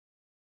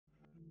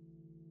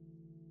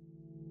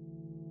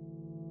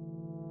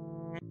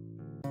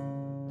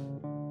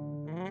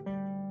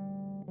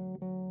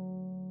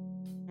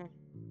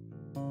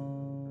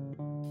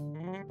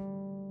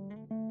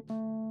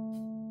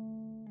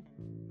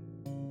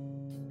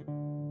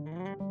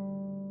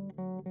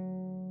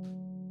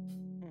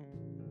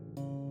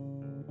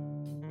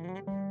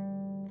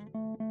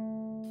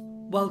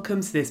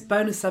Welcome to this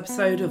bonus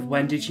episode of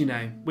When Did You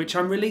Know, which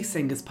I'm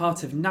releasing as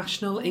part of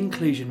National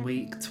Inclusion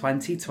Week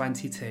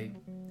 2022.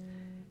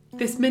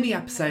 This mini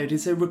episode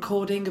is a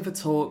recording of a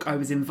talk I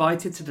was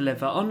invited to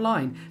deliver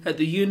online at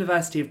the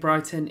University of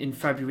Brighton in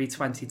February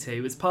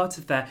 22 as part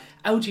of their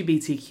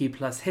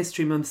LGBTQ+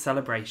 History Month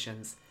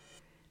celebrations.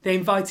 They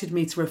invited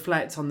me to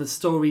reflect on the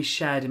stories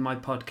shared in my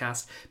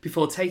podcast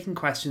before taking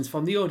questions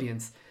from the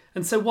audience,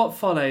 and so what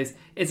follows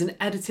is an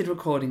edited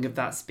recording of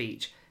that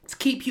speech, to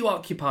keep you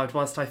occupied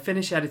whilst I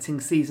finish editing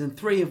season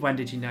 3 of When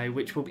Did You Know,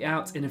 which will be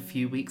out in a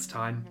few weeks'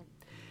 time.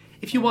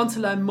 If you want to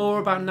learn more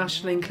about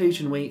National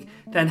Inclusion Week,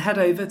 then head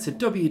over to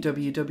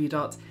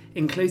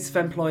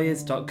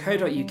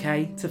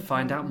www.inclusiveemployers.co.uk to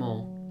find out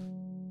more.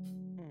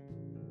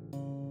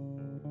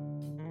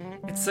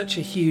 It's such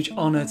a huge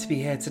honour to be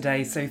here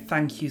today, so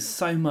thank you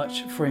so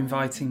much for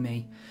inviting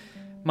me.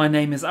 My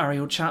name is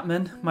Ariel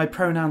Chapman, my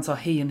pronouns are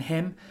he and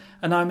him,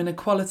 and I'm an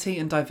equality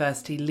and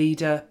diversity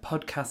leader,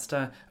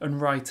 podcaster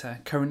and writer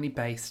currently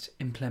based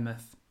in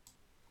Plymouth.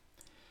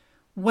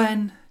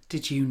 When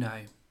did you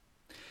know?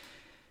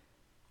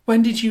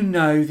 When did you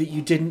know that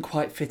you didn't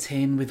quite fit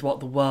in with what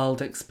the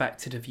world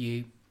expected of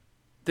you?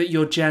 That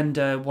your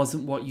gender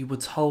wasn't what you were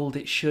told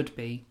it should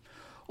be?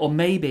 Or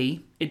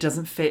maybe it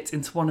doesn't fit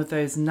into one of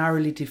those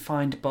narrowly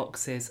defined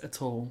boxes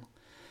at all?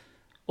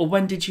 Or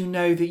when did you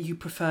know that you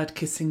preferred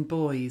kissing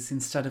boys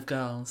instead of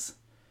girls?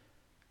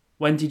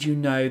 When did you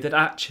know that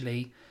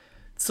actually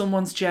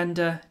someone's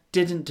gender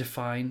didn't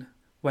define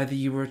whether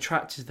you were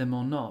attracted to them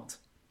or not?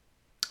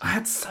 I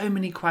had so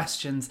many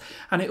questions,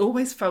 and it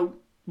always felt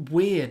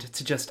weird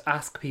to just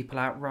ask people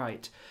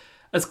outright.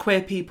 As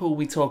queer people,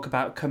 we talk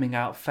about coming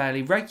out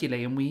fairly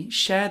regularly and we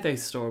share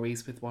those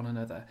stories with one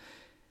another.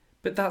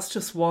 But that's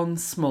just one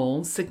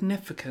small,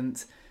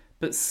 significant,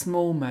 but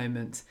small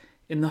moment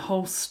in the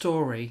whole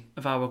story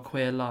of our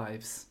queer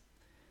lives.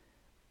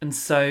 And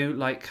so,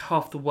 like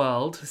half the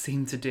world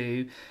seemed to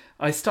do,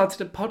 I started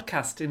a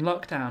podcast in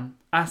lockdown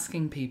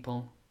asking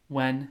people,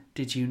 when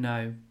did you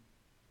know?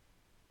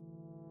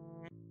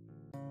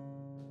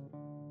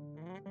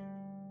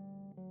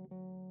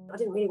 I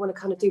didn't really want to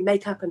kind of do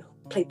makeup and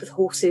play with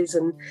horses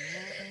and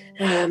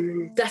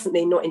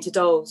definitely not into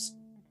dolls.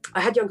 I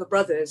had younger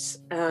brothers,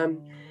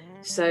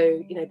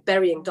 so,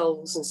 burying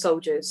dolls and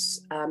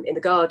soldiers in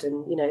the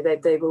garden,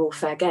 they were all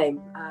fair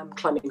game.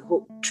 Climbing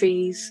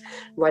trees,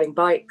 riding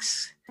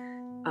bikes.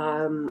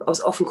 I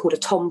was often called a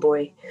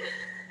tomboy.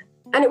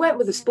 And it went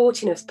with the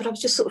sportiness, but I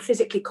was just sort of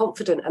physically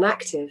confident and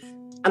active.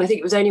 And I think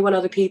it was only when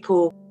other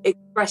people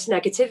expressed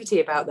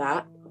negativity about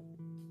that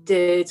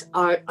did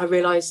I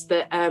realised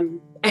that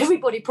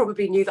everybody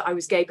probably knew that I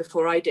was gay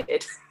before I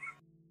did.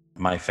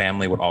 My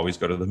family would always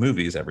go to the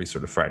movies every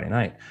sort of Friday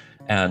night.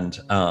 And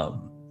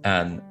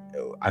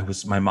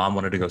my mom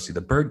wanted to go see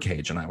The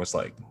Birdcage, and I was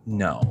like,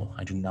 no,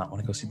 I do not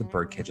want to go see The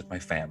Birdcage with my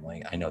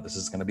family. I know this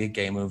is going to be a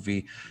gay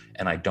movie,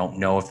 and I don't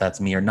know if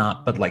that's me or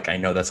not, but I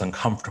know that's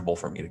uncomfortable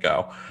for me to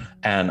go.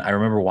 And I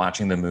remember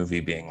watching the movie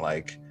being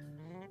like,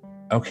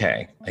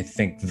 okay, I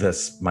think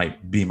this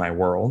might be my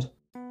world.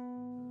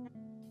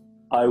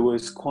 I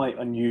was quite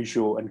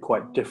unusual and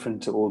quite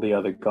different to all the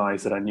other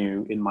guys that I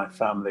knew in my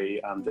family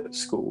and at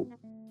school.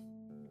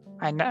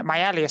 I know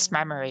my earliest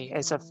memory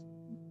is of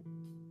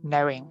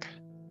knowing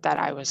that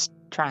I was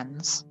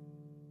trans.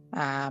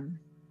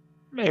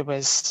 It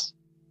was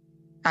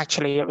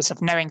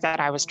of knowing that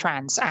I was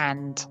trans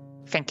and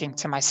thinking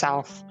to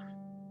myself,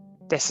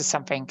 this is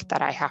something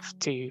that I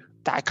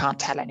can't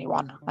tell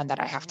anyone and that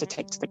I have to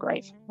take to the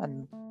grave.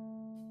 And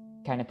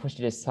kind of pushed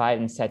it aside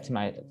and said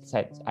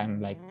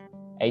I'm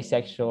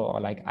asexual,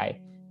 or I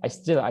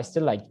still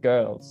like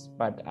girls,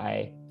 but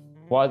I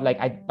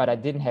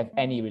didn't have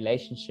any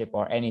relationship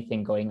or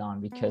anything going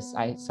on because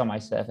I saw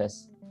myself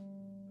as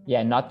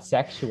not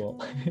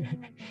sexual.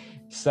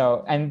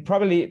 So, and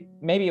probably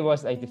maybe it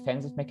was a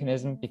defensive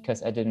mechanism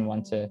because I didn't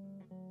want to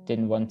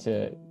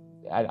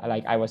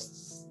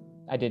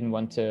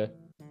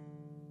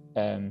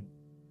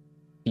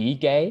be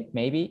gay,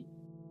 maybe.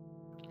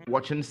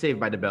 Watching Saved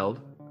by the Bell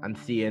and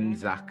seeing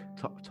Zach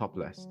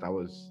topless, that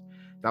was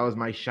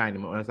my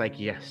shining moment. I was like,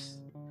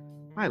 yes,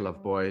 I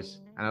love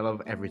boys and I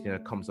love everything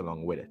that comes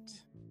along with it.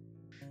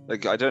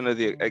 I don't know,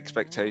 the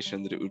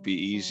expectation that it would be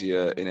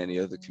easier in any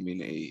other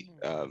community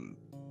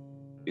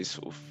is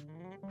sort of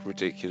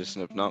ridiculous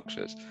and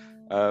obnoxious.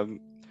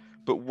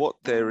 But what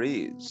there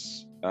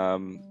is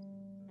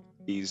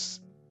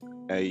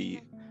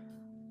a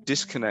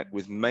disconnect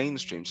with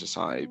mainstream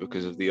society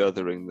because of the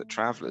othering that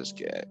travellers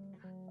get.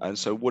 And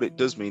so what it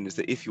does mean is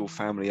that if your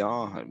family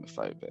are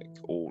homophobic,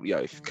 or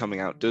if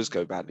coming out does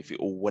go badly for you,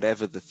 or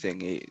whatever the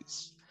thing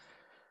is,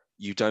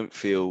 you don't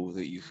feel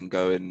that you can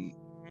go and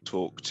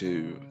talk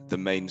to the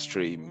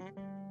mainstream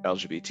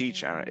LGBT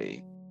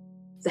charity.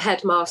 The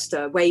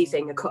headmaster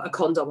waving a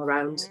condom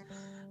around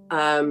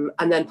and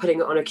then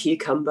putting it on a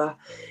cucumber.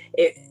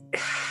 It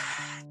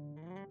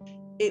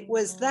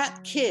was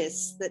that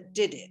kiss that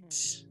did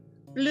it.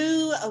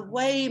 Blew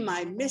away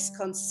my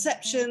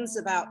misconceptions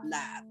about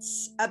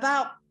lads,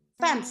 about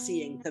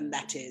fancying them,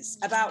 that is,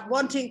 about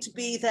wanting to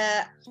be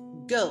their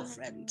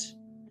girlfriend.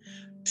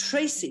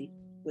 Tracy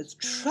was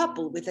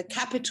trouble with a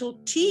capital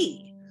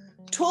T.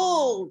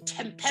 Tall,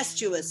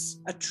 tempestuous,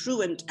 a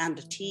truant and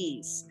a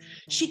tease.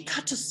 She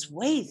cut a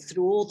swathe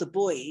through all the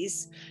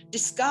boys,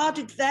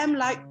 discarded them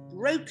like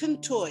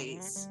broken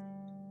toys.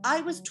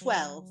 I was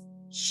 12,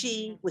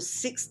 she was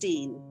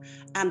 16,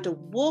 and a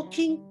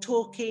walking,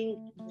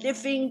 talking,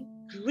 living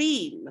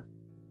dream.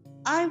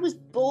 I was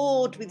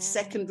bored with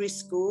secondary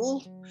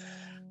school.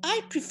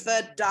 I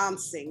preferred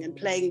dancing and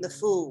playing the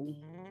fool.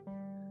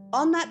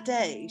 On that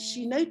day,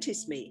 she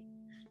noticed me,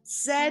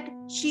 said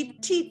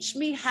she'd teach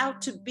me how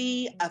to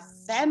be a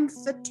femme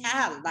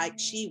fatale like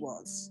she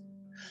was.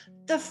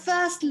 The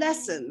first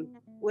lesson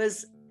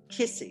was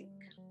kissing.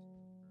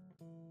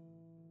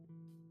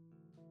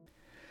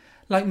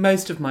 Like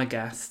most of my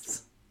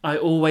guests, I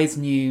always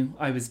knew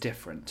I was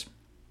different.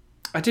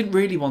 I didn't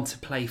really want to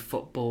play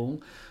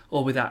football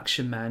or with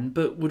action men,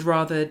 but would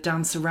rather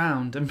dance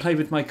around and play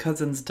with my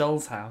cousin's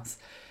doll's house.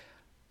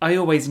 I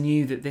always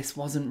knew that this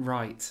wasn't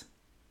right,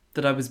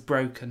 that I was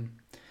broken,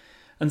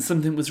 and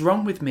something was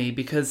wrong with me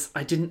because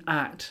I didn't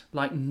act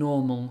like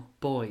normal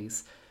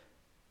boys.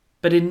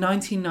 But in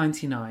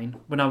 1999,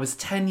 when I was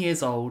 10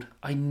 years old,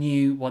 I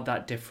knew what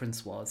that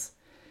difference was.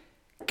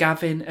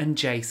 Gavin and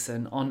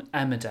Jason on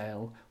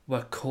Emmerdale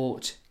were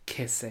caught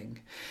kissing.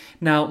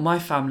 Now, my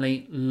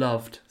family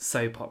loved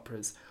soap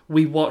operas.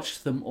 We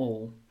watched them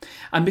all.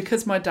 And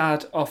because my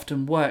dad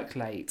often worked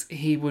late,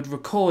 he would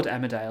record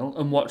Emmerdale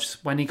and watch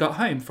when he got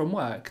home from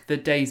work, the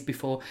days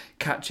before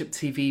catch-up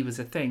TV was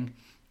a thing.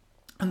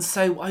 And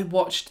so I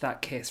watched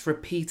that kiss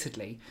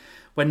repeatedly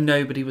when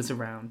nobody was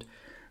around,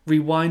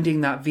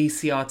 rewinding that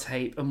VCR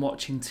tape and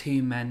watching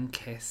two men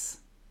kiss.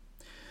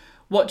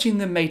 Watching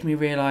them made me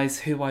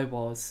realise who I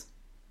was.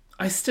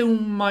 I still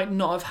might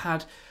not have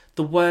had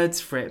the words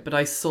for it, but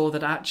I saw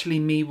that actually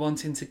me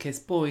wanting to kiss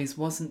boys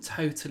wasn't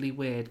totally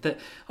weird, that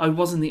I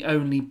wasn't the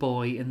only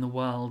boy in the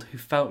world who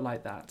felt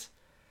like that.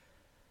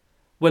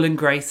 Will and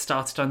Grace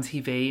started on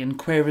TV and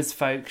Queer as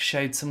Folk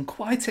showed some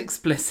quite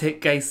explicit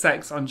gay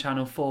sex on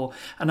Channel 4,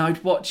 and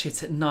I'd watch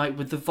it at night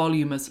with the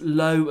volume as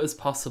low as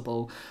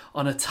possible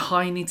on a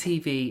tiny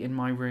TV in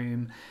my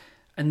room.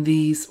 And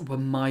these were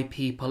my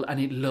people and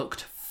it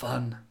looked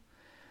fun.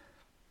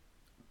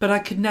 But I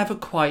could never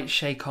quite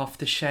shake off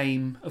the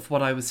shame of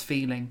what I was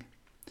feeling.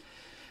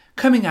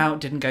 Coming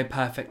out didn't go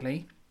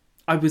perfectly.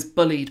 I was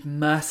bullied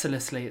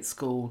mercilessly at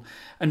school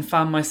and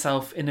found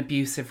myself in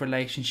abusive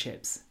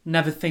relationships,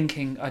 never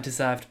thinking I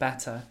deserved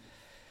better.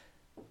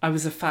 I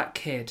was a fat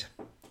kid,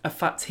 a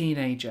fat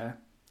teenager,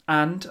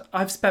 and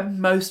I've spent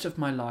most of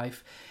my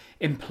life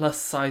in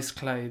plus-sized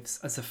clothes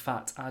as a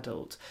fat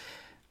adult,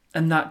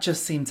 and that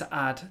just seemed to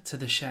add to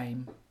the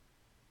shame.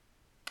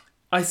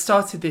 I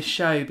started this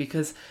show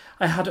because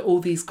I had all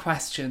these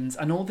questions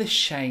and all this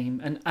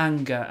shame and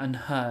anger and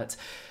hurt,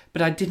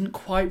 but I didn't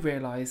quite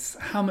realise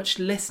how much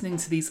listening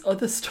to these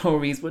other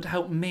stories would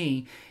help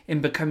me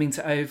in beginning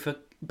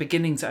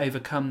to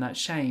overcome that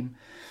shame.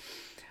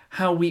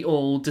 How we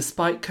all,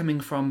 despite coming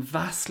from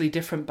vastly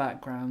different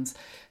backgrounds,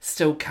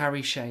 still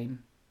carry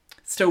shame,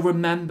 still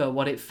remember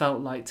what it felt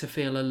like to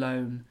feel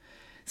alone,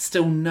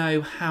 still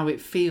know how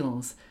it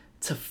feels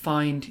to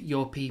find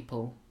your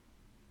people,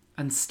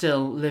 and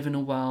still live in a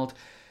world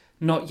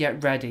not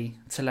yet ready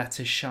to let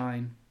us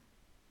shine.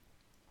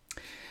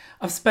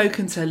 I've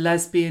spoken to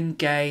lesbian,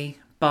 gay,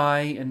 bi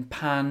and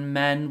pan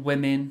men,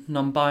 women,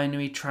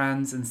 non-binary,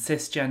 trans and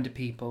cisgender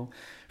people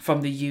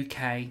from the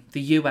UK,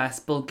 the US,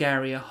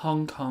 Bulgaria,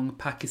 Hong Kong,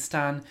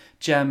 Pakistan,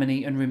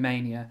 Germany and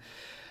Romania.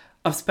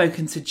 I've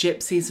spoken to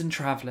gypsies and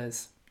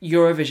travellers,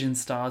 Eurovision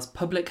stars,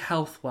 public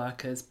health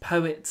workers,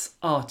 poets,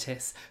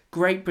 artists,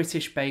 Great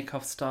British Bake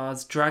Off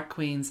stars, drag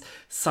queens,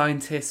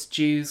 scientists,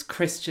 Jews,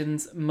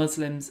 Christians,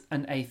 Muslims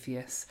and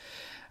atheists.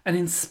 And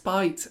in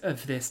spite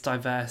of this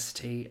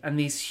diversity and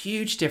these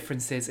huge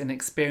differences in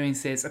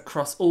experiences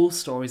across all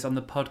stories on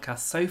the podcast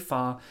so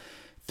far,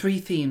 3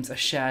 themes are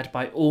shared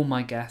by all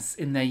my guests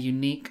in their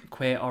unique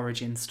queer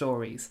origin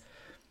stories.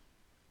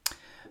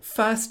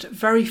 First,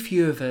 very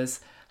few of us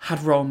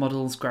had role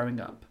models growing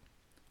up.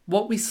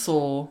 What we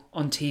saw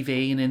on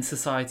TV and in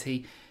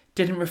society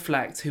didn't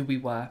reflect who we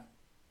were.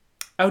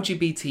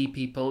 LGBT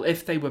people,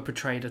 if they were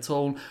portrayed at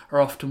all, are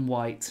often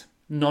white,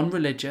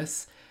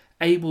 non-religious,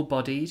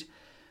 able-bodied,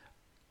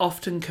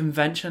 often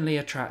conventionally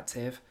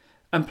attractive,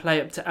 and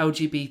play up to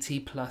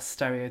LGBT plus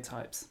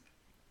stereotypes.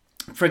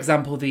 For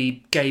example,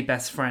 the gay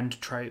best friend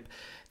trope,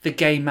 the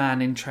gay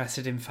man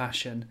interested in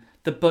fashion,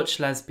 the butch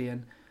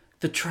lesbian,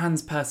 the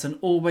trans person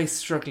always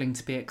struggling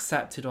to be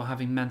accepted or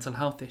having mental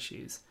health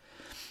issues.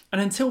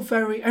 And until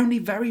only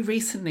very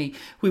recently,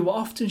 we were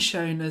often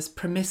shown as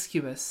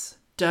promiscuous,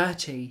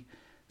 dirty,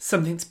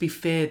 something to be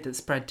feared that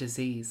spread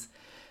disease.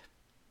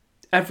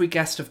 Every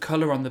guest of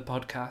colour on the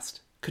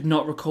podcast could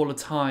not recall a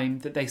time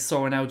that they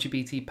saw an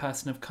LGBT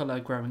person of colour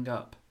growing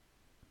up.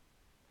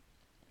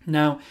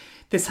 Now,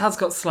 this has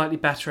got slightly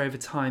better over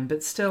time,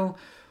 but still,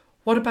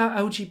 what about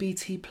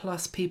LGBT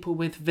plus people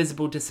with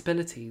visible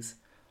disabilities?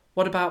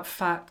 What about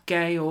fat,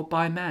 gay or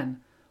bi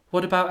men?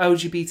 What about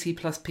LGBT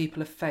plus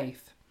people of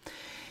faith?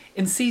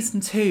 In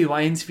season 2,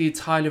 I interviewed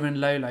Tyler and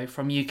Lolo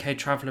from UK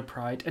Traveller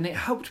Pride, and it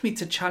helped me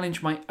to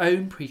challenge my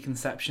own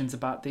preconceptions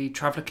about the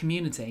traveller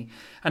community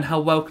and how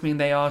welcoming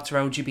they are to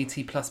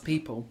LGBT plus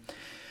people.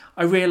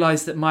 I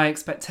realised that my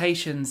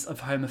expectations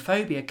of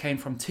homophobia came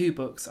from 2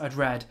 books I'd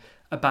read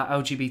about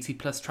LGBT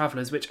plus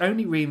travellers, which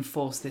only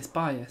reinforced this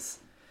bias.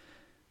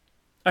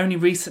 Only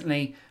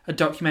recently, a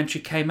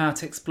documentary came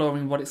out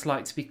exploring what it's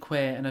like to be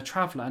queer and a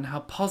traveller and how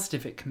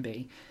positive it can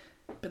be.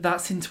 But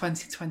that's in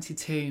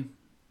 2022.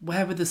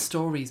 Where were the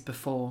stories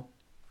before?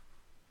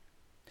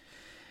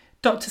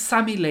 Dr.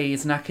 Sammy Lee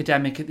is an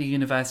academic at the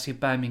University of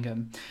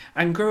Birmingham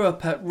and grew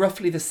up at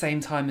roughly the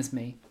same time as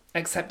me,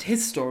 except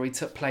his story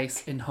took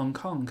place in Hong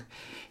Kong.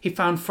 He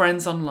found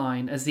friends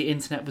online as the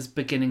internet was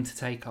beginning to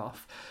take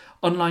off.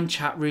 Online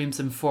chat rooms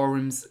and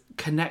forums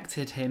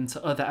connected him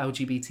to other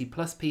LGBT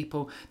plus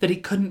people that he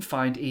couldn't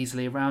find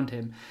easily around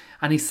him,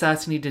 and he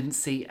certainly didn't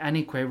see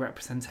any queer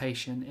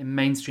representation in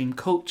mainstream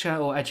culture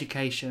or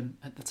education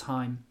at the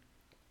time.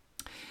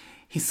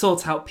 He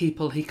sought out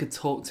people he could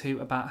talk to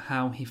about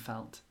how he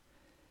felt.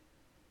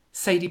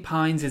 Sadie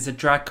Pines is a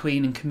drag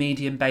queen and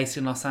comedian based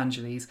in Los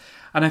Angeles,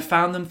 and I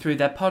found them through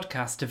their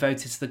podcast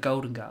devoted to the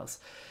Golden Girls.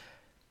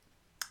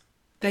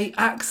 They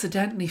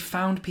accidentally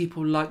found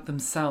people like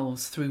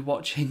themselves through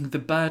watching The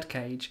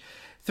Birdcage,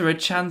 through a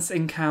chance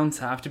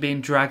encounter after being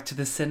dragged to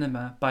the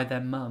cinema by their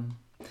mum.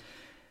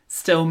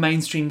 Still,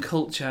 mainstream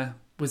culture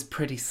was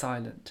pretty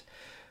silent.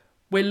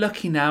 We're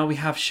lucky now we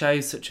have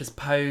shows such as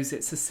Pose,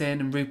 It's a Sin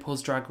and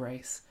RuPaul's Drag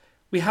Race.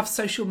 We have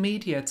social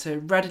media to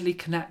readily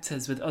connect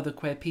us with other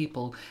queer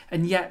people,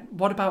 and yet,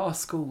 what about our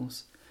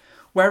schools?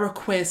 Where are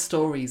queer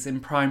stories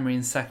in primary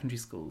and secondary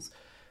schools?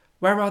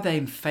 Where are they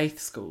in faith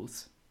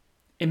schools?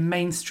 In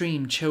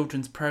mainstream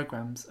children's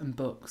programmes and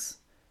books?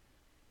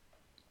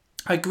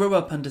 I grew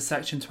up under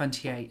Section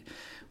 28,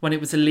 when it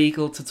was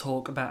illegal to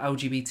talk about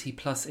LGBT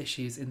plus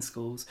issues in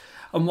schools,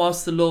 and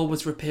whilst the law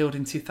was repealed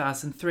in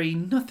 2003,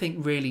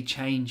 nothing really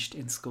changed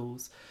in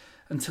schools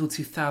until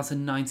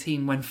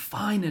 2019, when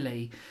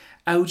finally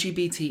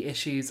LGBT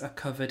issues are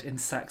covered in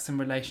sex and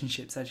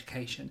relationships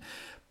education.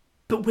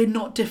 But we're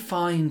not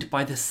defined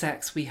by the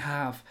sex we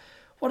have.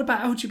 What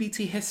about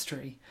LGBT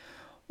history?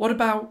 What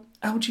about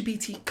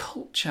LGBT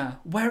culture?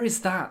 Where is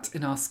that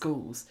in our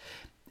schools?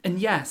 And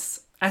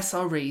yes,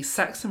 SRE,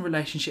 sex and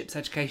relationships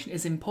education,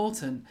 is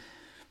important.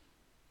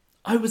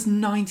 I was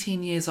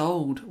 19 years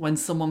old when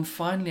someone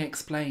finally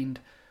explained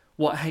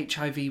what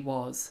HIV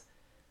was.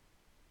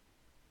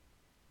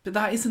 But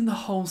that isn't the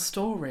whole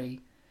story.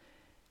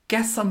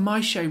 Guests on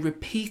my show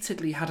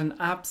repeatedly had an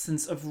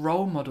absence of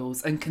role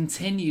models and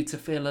continued to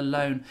feel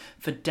alone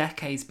for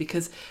decades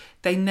because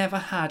they never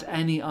had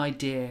any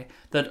idea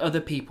that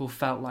other people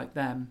felt like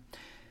them.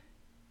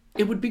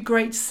 It would be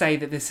great to say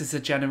that this is a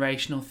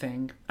generational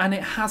thing, and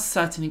it has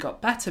certainly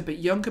got better, but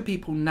younger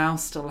people now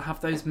still have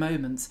those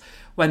moments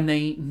when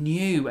they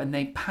knew and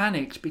they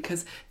panicked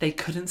because they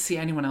couldn't see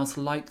anyone else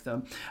like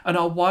them. And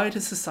our wider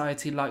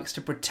society likes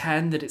to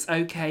pretend that it's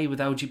okay with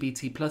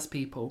LGBT plus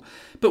people,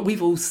 but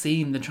we've all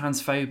seen the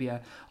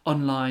transphobia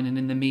online and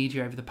in the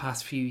media over the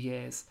past few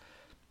years.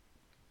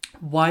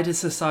 Wider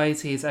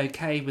society is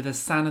okay with a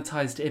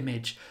sanitised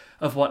image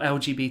of what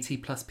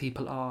LGBT plus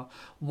people are: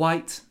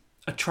 white,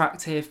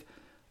 attractive,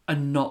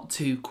 and not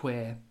too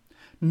queer,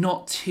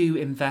 not too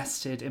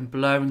invested in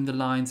blurring the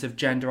lines of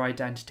gender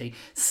identity,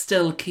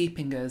 still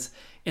keeping us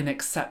in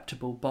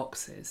acceptable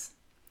boxes.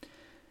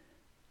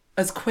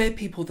 As queer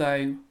people,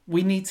 though,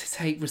 we need to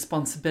take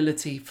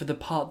responsibility for the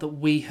part that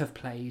we have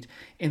played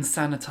in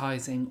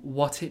sanitising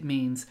what it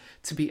means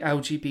to be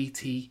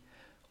LGBT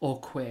or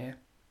queer.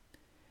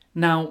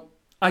 Now,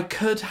 I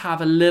could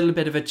have a little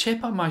bit of a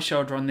chip on my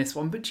shoulder on this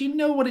one, but do you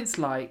know what it's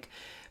like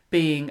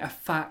being a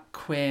fat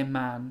queer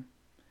man?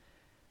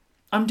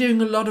 I'm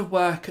doing a lot of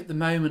work at the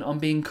moment on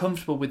being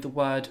comfortable with the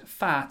word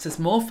fat as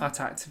more fat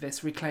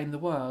activists reclaim the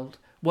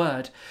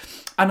word.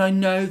 And I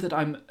know that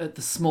I'm at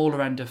the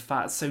smaller end of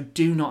fat, so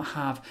do not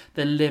have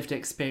the lived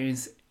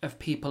experience of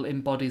people in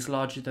bodies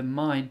larger than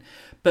mine.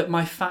 But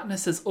my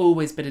fatness has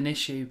always been an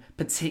issue,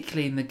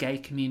 particularly in the gay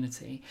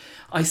community.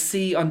 I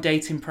see on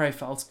dating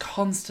profiles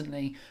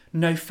constantly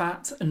no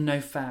fat and no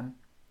femme.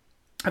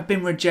 I've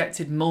been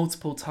rejected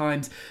multiple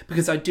times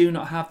because I do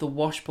not have the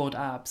washboard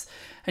abs,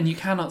 and you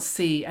cannot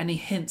see any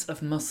hint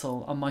of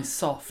muscle on my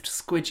soft,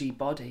 squidgy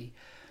body.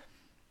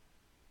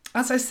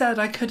 As I said,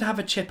 I could have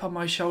a chip on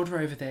my shoulder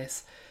over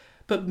this,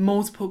 but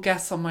multiple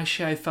guests on my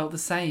show felt the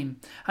same,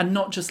 and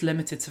not just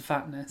limited to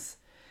fatness.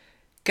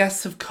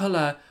 Guests of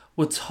colour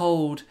were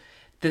told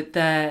that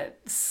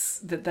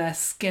their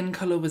skin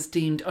colour was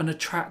deemed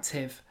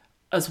unattractive,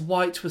 as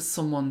white was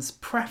someone's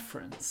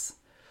preference.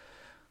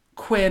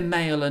 Queer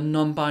male and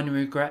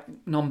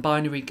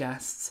non-binary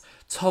guests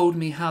told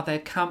me how their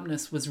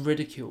campness was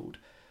ridiculed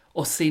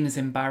or seen as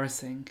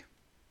embarrassing.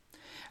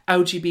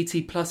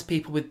 LGBT plus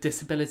people with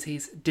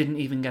disabilities didn't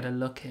even get a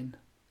look in.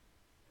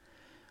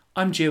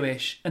 I'm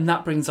Jewish, and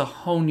that brings a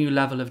whole new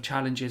level of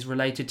challenges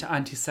related to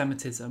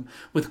anti-Semitism,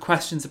 with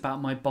questions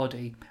about my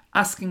body,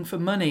 asking for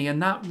money,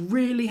 and that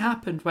really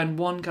happened when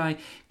one guy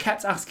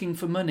kept asking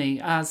for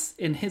money as,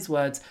 in his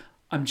words,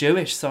 I'm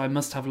Jewish, so I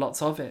must have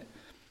lots of it.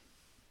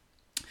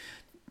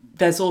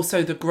 There's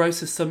also the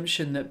gross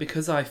assumption that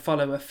because I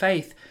follow a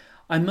faith,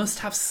 I must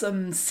have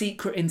some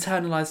secret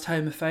internalised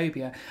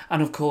homophobia,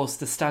 and of course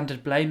the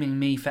standard blaming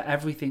me for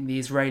everything the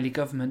Israeli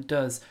government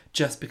does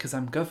just because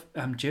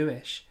I'm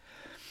Jewish.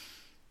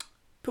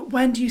 But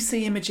when do you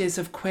see images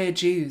of queer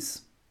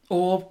Jews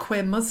or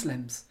queer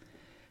Muslims?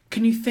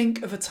 Can you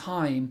think of a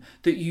time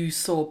that you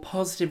saw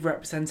positive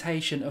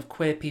representation of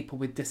queer people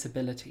with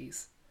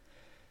disabilities?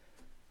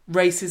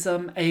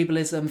 Racism,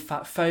 ableism,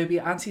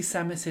 fatphobia,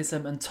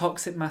 anti-Semitism and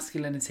toxic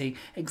masculinity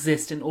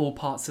exist in all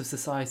parts of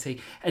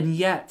society, and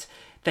yet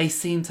they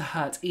seem to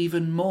hurt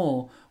even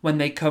more when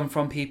they come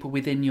from people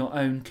within your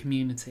own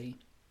community.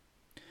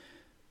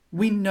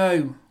 We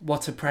know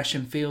what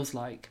oppression feels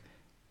like,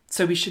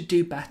 so we should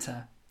do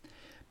better.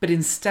 But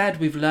instead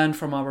we've learned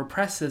from our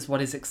oppressors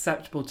what is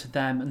acceptable to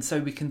them, and so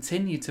we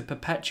continue to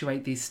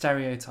perpetuate these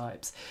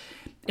stereotypes.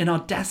 In our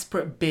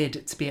desperate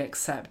bid to be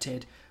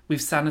accepted, we've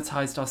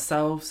sanitised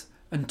ourselves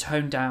and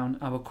toned down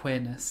our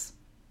queerness.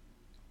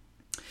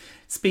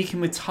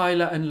 Speaking with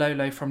Tyler and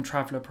Lolo from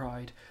Traveller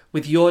Pride,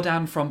 with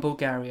Jordan from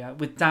Bulgaria,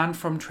 with Dan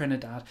from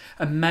Trinidad,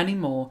 and many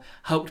more,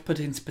 helped put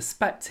into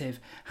perspective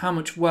how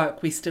much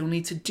work we still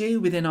need to do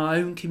within our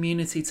own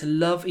community to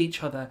love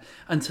each other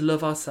and to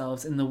love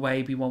ourselves in the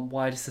way we want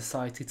wider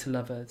society to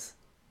love us.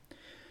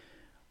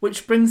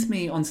 Which brings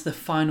me onto the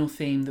final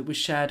theme that was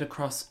shared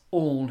across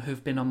all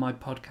who've been on my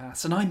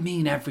podcast, and I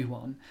mean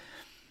everyone.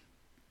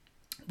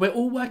 We're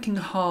all working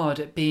hard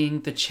at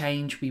being the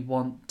change we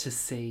want to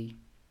see.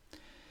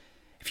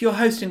 If you're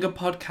hosting a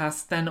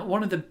podcast, then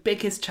one of the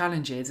biggest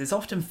challenges is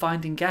often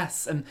finding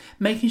guests and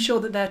making sure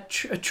that they're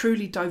a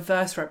truly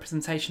diverse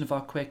representation of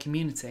our queer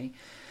community.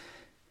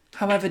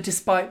 However,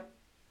 despite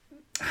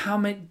how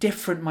many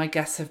different my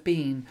guests have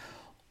been,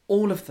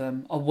 all of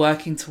them are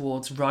working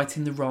towards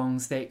righting the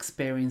wrongs they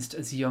experienced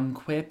as young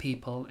queer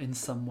people in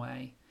some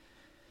way.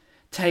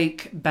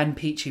 Take Ben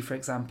Peachy, for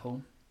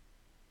example.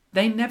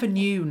 They never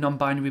knew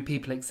non-binary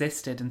people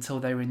existed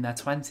until they were in their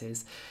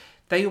 20s.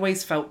 They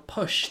always felt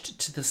pushed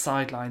to the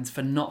sidelines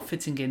for not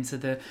fitting into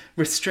the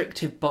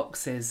restrictive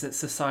boxes that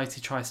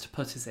society tries to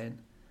put us in.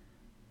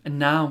 And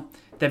now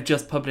they've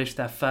just published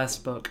their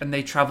first book and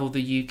they travel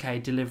the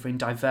UK delivering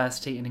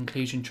diversity and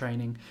inclusion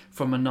training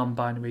from a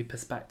non-binary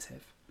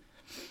perspective.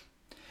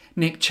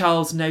 Nick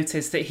Charles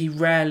noticed that he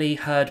rarely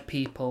heard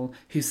people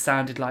who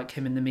sounded like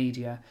him in the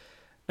media,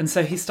 and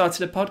so he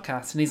started a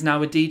podcast and he's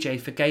now a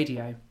DJ for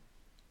Gaydio.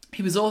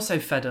 He was also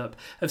fed up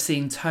of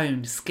seeing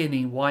toned,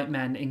 skinny white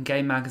men in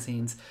gay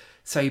magazines,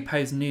 so he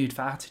posed nude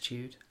for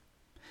Attitude.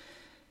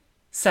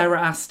 Sarah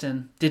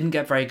Aston didn't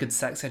get very good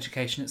sex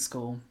education at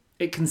school.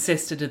 It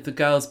consisted of the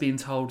girls being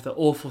told that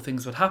awful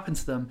things would happen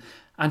to them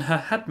and her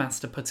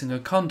headmaster putting a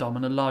condom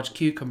on a large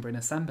cucumber in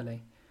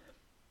assembly.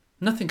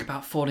 Nothing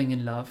about falling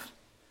in love,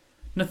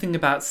 nothing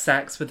about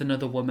sex with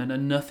another woman,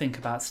 and nothing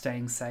about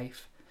staying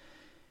safe.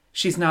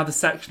 She's now the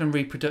Sexual and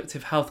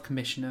Reproductive Health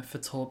Commissioner for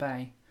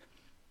Torbay.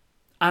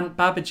 Ant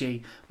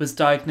Babaji was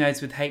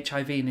diagnosed with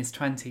HIV in his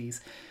 20s,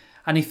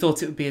 and he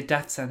thought it would be a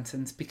death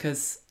sentence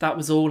because that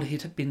was all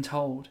he'd been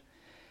told.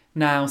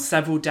 Now,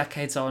 several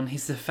decades on,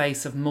 he's the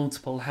face of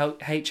multiple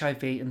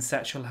HIV and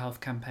sexual health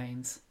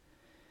campaigns.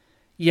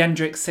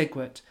 Jendrik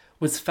Sigwart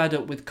was fed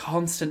up with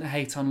constant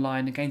hate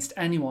online against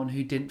anyone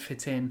who didn't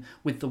fit in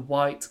with the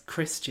white,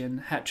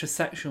 Christian,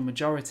 heterosexual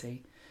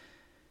majority.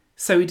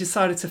 So he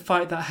decided to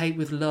fight that hate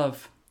with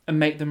love and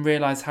make them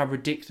realise how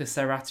ridiculous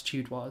their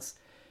attitude was.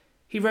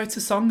 He wrote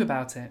a song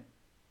about it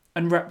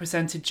and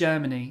represented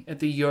Germany at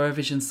the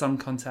Eurovision Song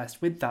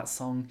Contest with that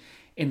song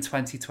in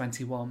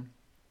 2021.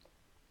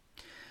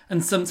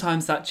 And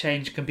sometimes that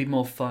change can be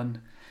more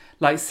fun,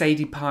 like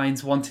Sadie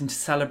Pines wanting to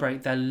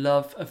celebrate their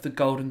love of the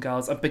Golden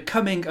Girls and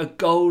becoming a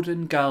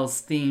Golden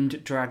Girls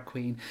themed drag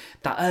queen,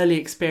 that early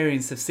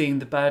experience of seeing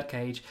the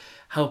birdcage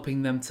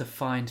helping them to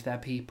find their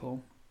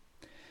people.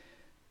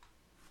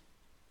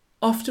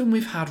 Often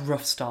we've had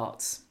rough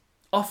starts.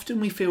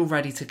 Often we feel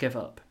ready to give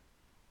up.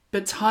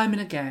 But time and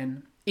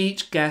again,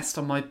 each guest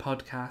on my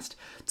podcast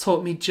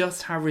taught me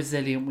just how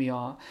resilient we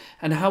are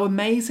and how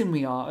amazing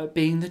we are at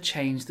being the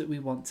change that we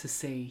want to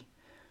see.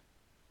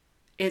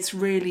 It's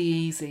really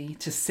easy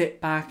to sit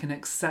back and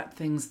accept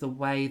things the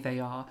way they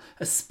are,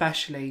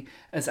 especially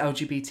as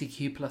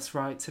LGBTQ+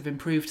 rights have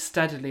improved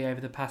steadily over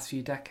the past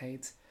few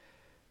decades.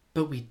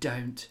 But we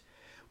don't.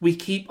 We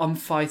keep on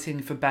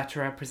fighting for better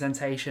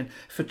representation,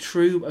 for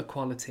true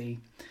equality,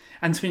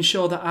 and to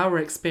ensure that our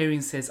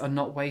experiences are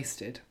not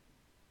wasted.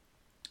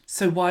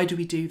 So why do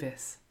we do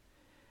this?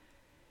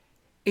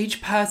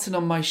 Each person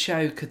on my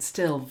show could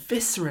still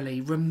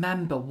viscerally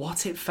remember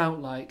what it felt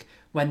like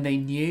when they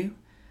knew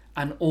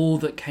and all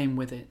that came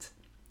with it.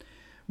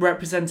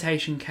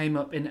 Representation came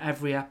up in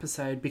every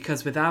episode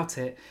because without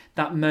it,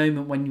 that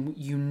moment when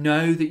you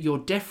know that you're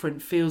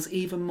different feels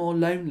even more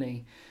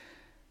lonely.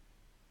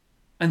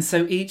 And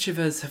so each of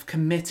us have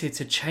committed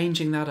to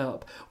changing that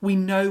up. We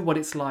know what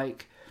it's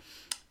like.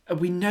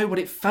 We know what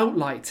it felt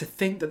like to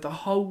think that the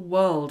whole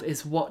world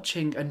is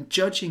watching and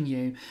judging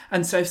you.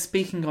 And so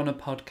speaking on a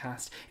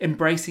podcast,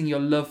 embracing your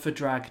love for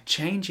drag,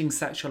 changing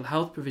sexual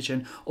health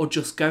provision, or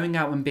just going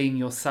out and being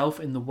yourself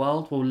in the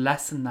world will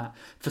lessen that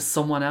for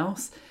someone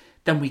else,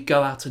 then we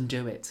go out and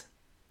do it.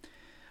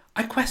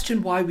 I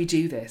question why we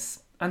do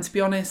this. And to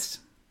be honest,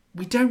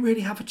 we don't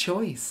really have a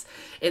choice.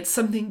 It's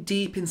something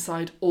deep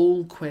inside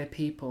all queer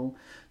people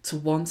to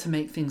want to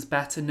make things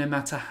better, no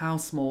matter how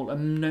small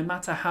and no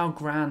matter how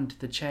grand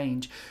the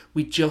change.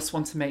 We just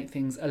want to make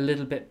things a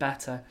little bit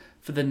better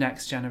for the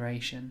next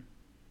generation.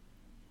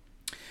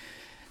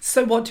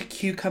 So what do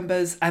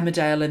cucumbers,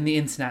 Emmerdale and the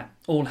internet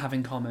all have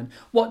in common?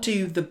 What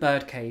do The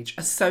Birdcage,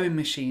 A Sewing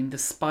Machine, The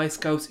Spice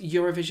Girls,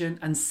 Eurovision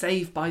and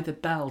Saved by the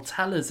Bell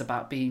tell us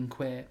about being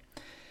queer?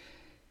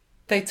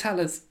 They tell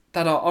us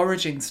that our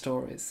origin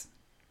stories,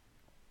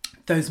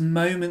 those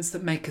moments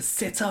that make us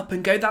sit up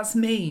and go, that's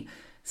me,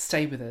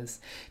 stay with us.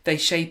 They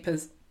shape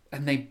us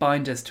and they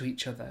bind us to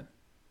each other.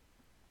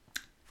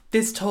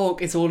 This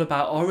talk is all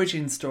about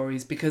origin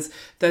stories because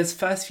those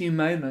first few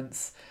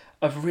moments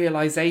of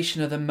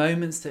realisation are the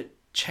moments that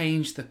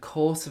change the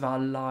course of our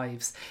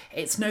lives.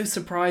 It's no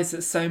surprise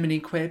that so many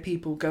queer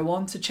people go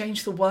on to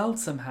change the world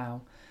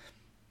somehow.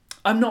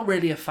 I'm not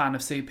really a fan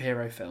of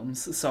superhero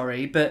films,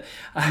 sorry, but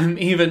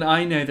even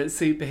I know that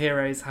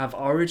superheroes have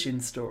origin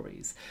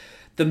stories.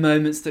 The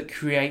moments that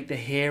create the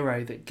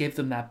hero, that give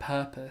them their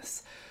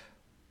purpose.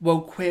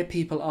 Well, queer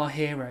people are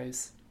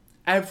heroes.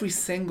 Every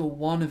single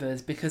one of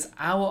us, because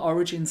our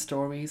origin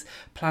stories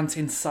plant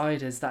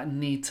inside us that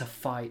need to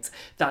fight,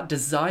 that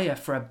desire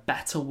for a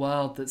better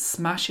world that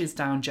smashes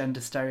down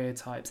gender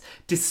stereotypes,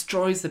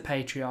 destroys the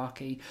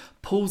patriarchy,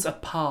 pulls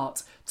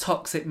apart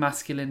toxic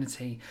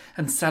masculinity,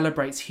 and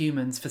celebrates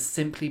humans for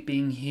simply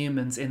being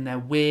humans in their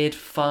weird,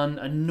 fun,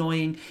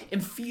 annoying,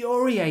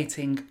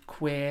 infuriating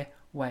queer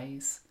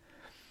ways.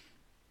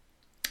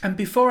 And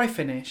before I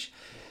finish,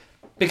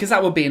 because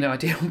that would be an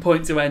ideal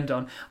point to end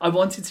on, I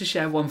wanted to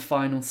share one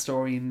final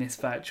story in this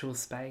virtual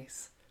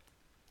space.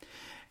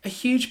 A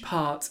huge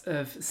part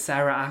of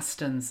Sarah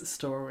Aston's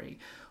story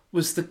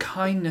was the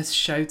kindness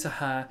shown to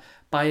her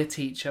by a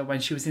teacher when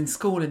she was in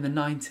school in the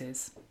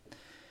 90s.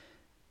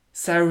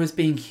 Sarah was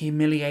being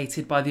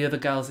humiliated by the other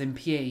girls in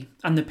PE,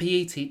 and the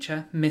PE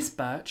teacher, Miss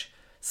Birch,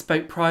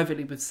 spoke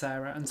privately with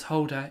Sarah and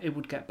told her it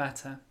would get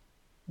better,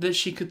 that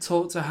she could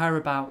talk to her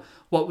about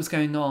what was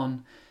going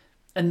on.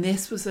 And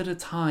this was at a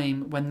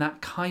time when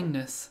that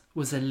kindness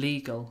was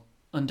illegal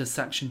under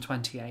Section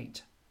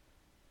 28.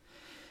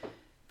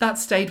 That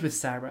stayed with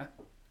Sarah,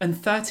 and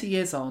 30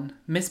 years on,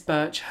 Miss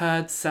Birch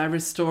heard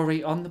Sarah's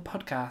story on the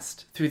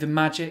podcast. Through the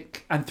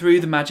magic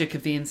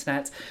of the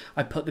internet,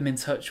 I put them in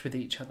touch with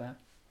each other.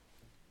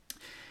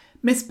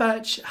 Miss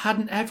Birch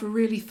hadn't ever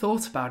really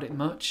thought about it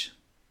much,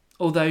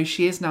 although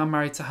she is now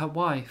married to her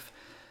wife,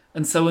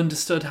 and so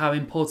understood how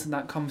important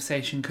that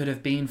conversation could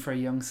have been for a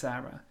young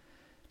Sarah.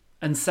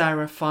 And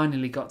Sarah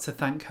finally got to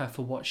thank her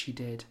for what she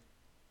did.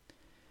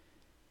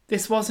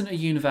 This wasn't a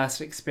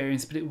universal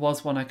experience, but it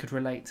was one I could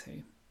relate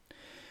to.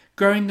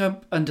 Growing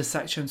up under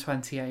Section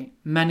 28,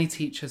 many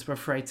teachers were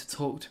afraid to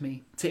talk to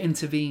me, to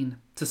intervene,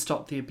 to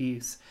stop the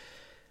abuse.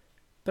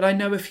 But I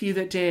know a few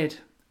that did,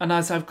 and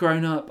as I've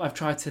grown up, I've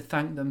tried to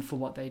thank them for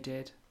what they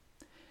did.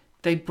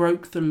 They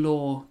broke the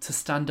law to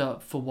stand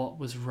up for what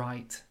was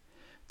right,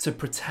 to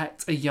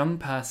protect a young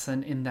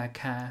person in their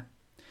care.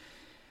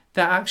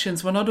 Their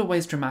actions were not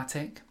always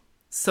dramatic,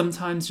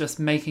 sometimes just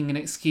making an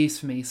excuse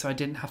for me so I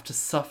didn't have to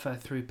suffer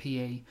through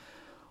PE,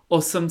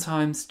 or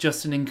sometimes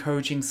just an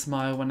encouraging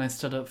smile when I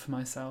stood up for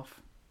myself.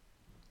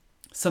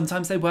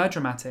 Sometimes they were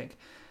dramatic,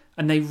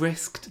 and they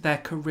risked their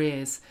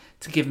careers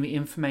to give me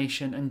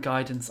information and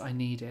guidance I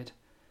needed.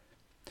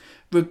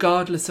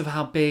 Regardless of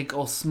how big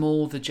or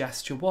small the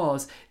gesture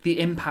was, the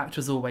impact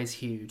was always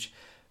huge.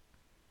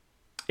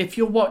 If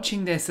you're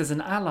watching this as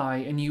an ally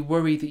and you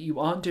worry that you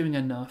aren't doing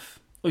enough,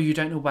 or you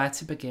don't know where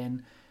to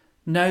begin,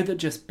 know that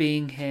just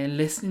being here,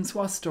 listening to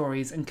our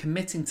stories and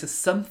committing to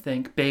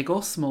something, big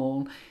or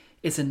small,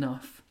 is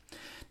enough.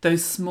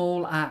 Those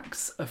small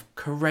acts of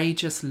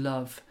courageous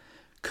love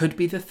could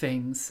be the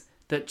things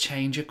that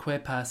change a queer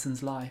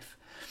person's life.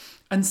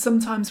 And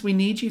sometimes we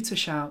need you to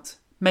shout,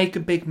 make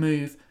a big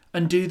move,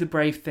 and do the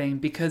brave thing,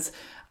 because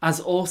as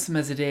awesome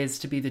as it is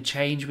to be the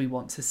change we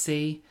want to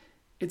see,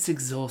 it's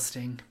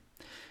exhausting.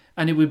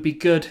 And it would be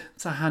good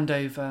to hand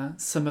over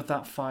some of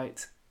that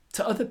fight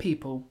to other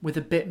people with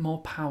a bit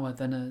more power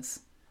than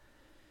us.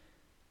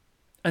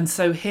 And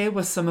so here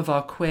were some of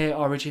our queer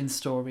origin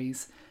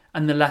stories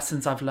and the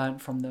lessons I've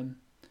learnt from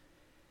them.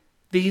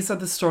 These are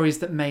the stories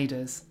that made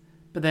us,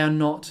 but they are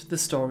not the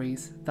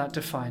stories that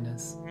define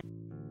us.